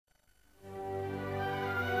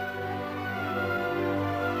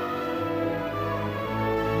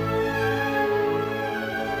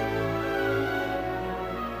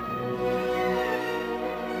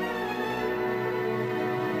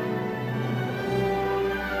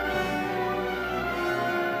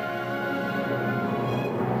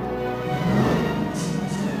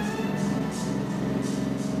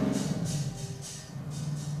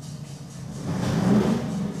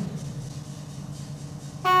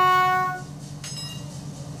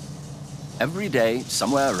Every day,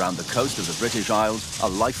 somewhere around the coast of the British Isles, a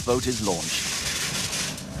lifeboat is launched.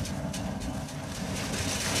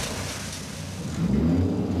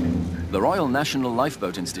 The Royal National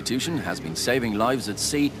Lifeboat Institution has been saving lives at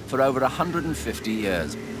sea for over 150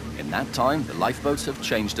 years. In that time, the lifeboats have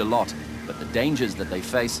changed a lot, but the dangers that they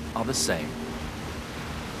face are the same.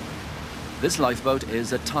 This lifeboat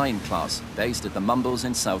is a Tyne class, based at the Mumbles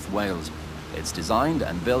in South Wales. It's designed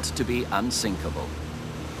and built to be unsinkable.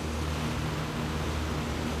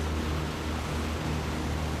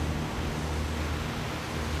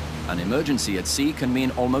 An emergency at sea can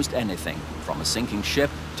mean almost anything, from a sinking ship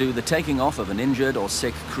to the taking off of an injured or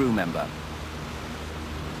sick crew member.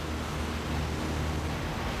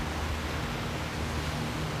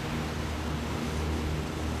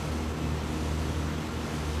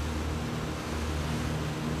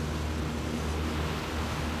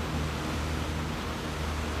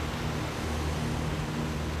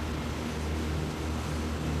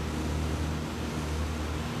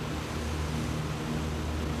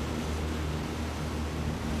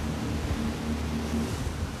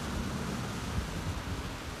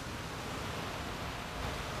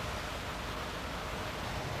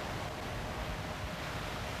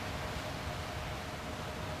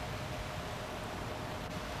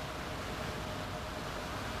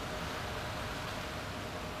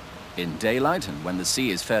 In daylight and when the sea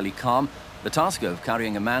is fairly calm, the task of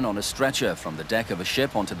carrying a man on a stretcher from the deck of a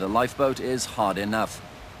ship onto the lifeboat is hard enough.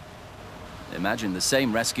 Imagine the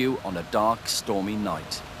same rescue on a dark, stormy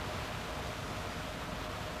night.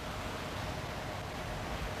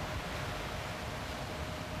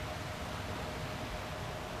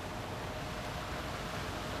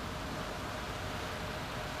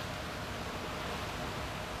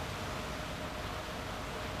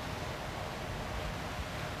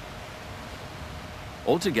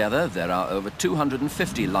 Altogether, there are over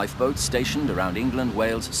 250 lifeboats stationed around England,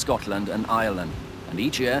 Wales, Scotland and Ireland. And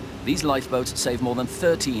each year, these lifeboats save more than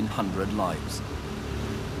 1,300 lives.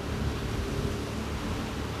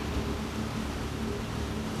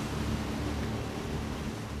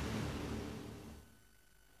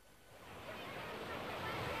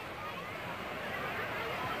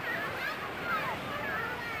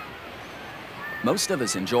 Most of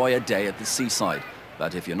us enjoy a day at the seaside.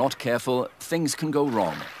 But if you're not careful, things can go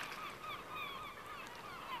wrong.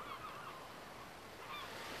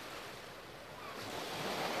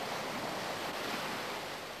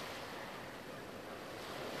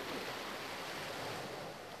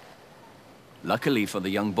 Luckily for the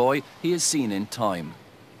young boy, he is seen in time.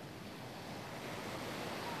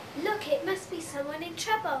 Look, it must be someone in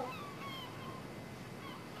trouble.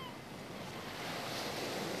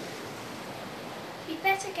 We'd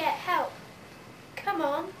better get help. Come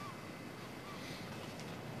on.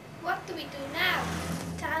 What do we do now?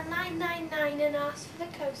 Dial 999 and ask for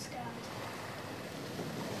the Coast Guard.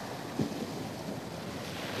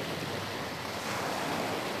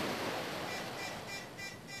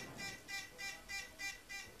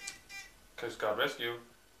 Coast Guard Rescue.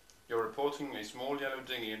 You're reporting a small yellow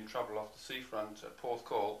dinghy in trouble off the seafront at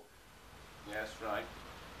Porthcawl. Yes, right.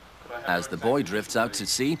 As the boy drifts out to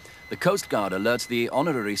sea, the Coast Guard alerts the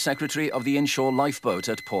Honorary Secretary of the Inshore Lifeboat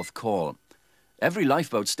at Porthcawl. Every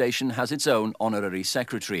lifeboat station has its own Honorary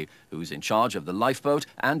Secretary, who's in charge of the lifeboat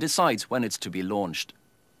and decides when it's to be launched.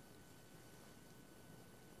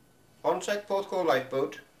 On-sec Porthcawl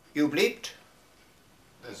Lifeboat. You bleeped?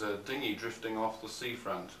 There's a dinghy drifting off the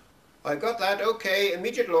seafront. I got that, okay.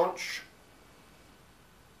 Immediate launch.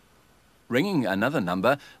 Ringing another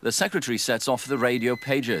number, the secretary sets off the radio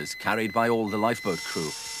pagers carried by all the lifeboat crew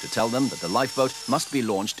to tell them that the lifeboat must be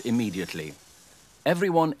launched immediately.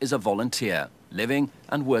 Everyone is a volunteer, living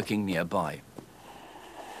and working nearby.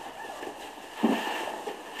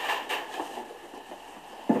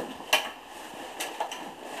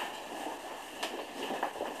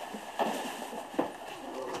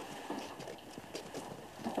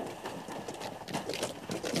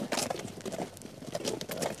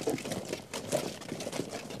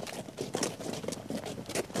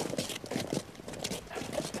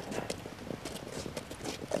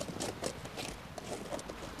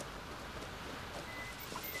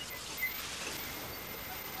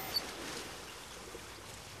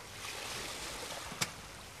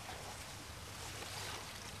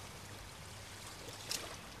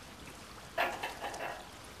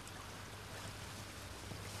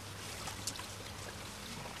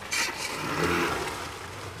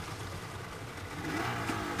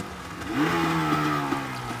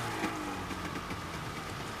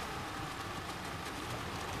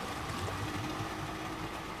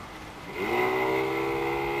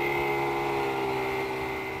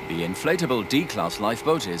 The inflatable D-class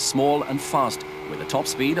lifeboat is small and fast, with a top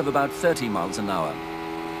speed of about 30 miles an hour.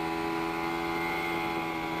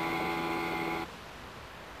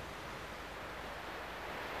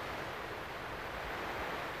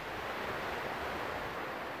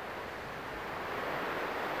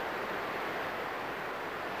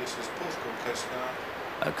 This is Porthcawl Coast Guard.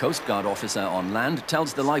 A Coast Guard officer on land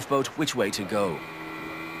tells the lifeboat which way to go.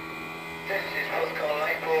 This is Porthcawl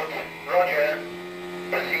Lifeboat. Roger.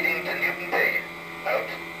 Proceeding to Newton Dig. Out.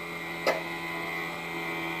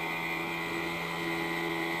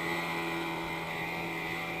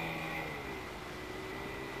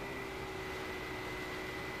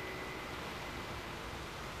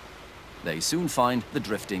 They soon find the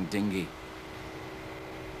drifting dinghy.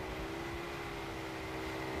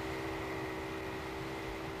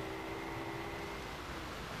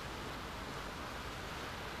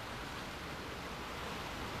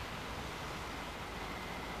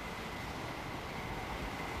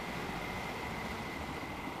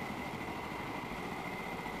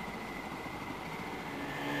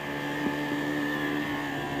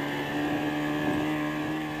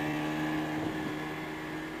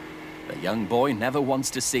 The young boy never wants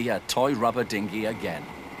to see a toy rubber dinghy again.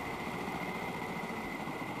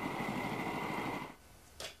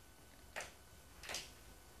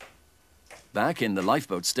 Back in the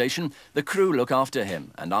lifeboat station, the crew look after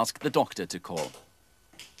him and ask the doctor to call.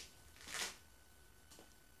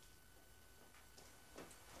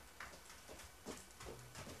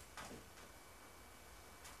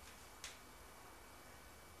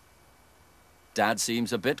 Dad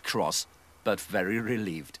seems a bit cross, but very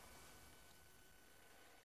relieved.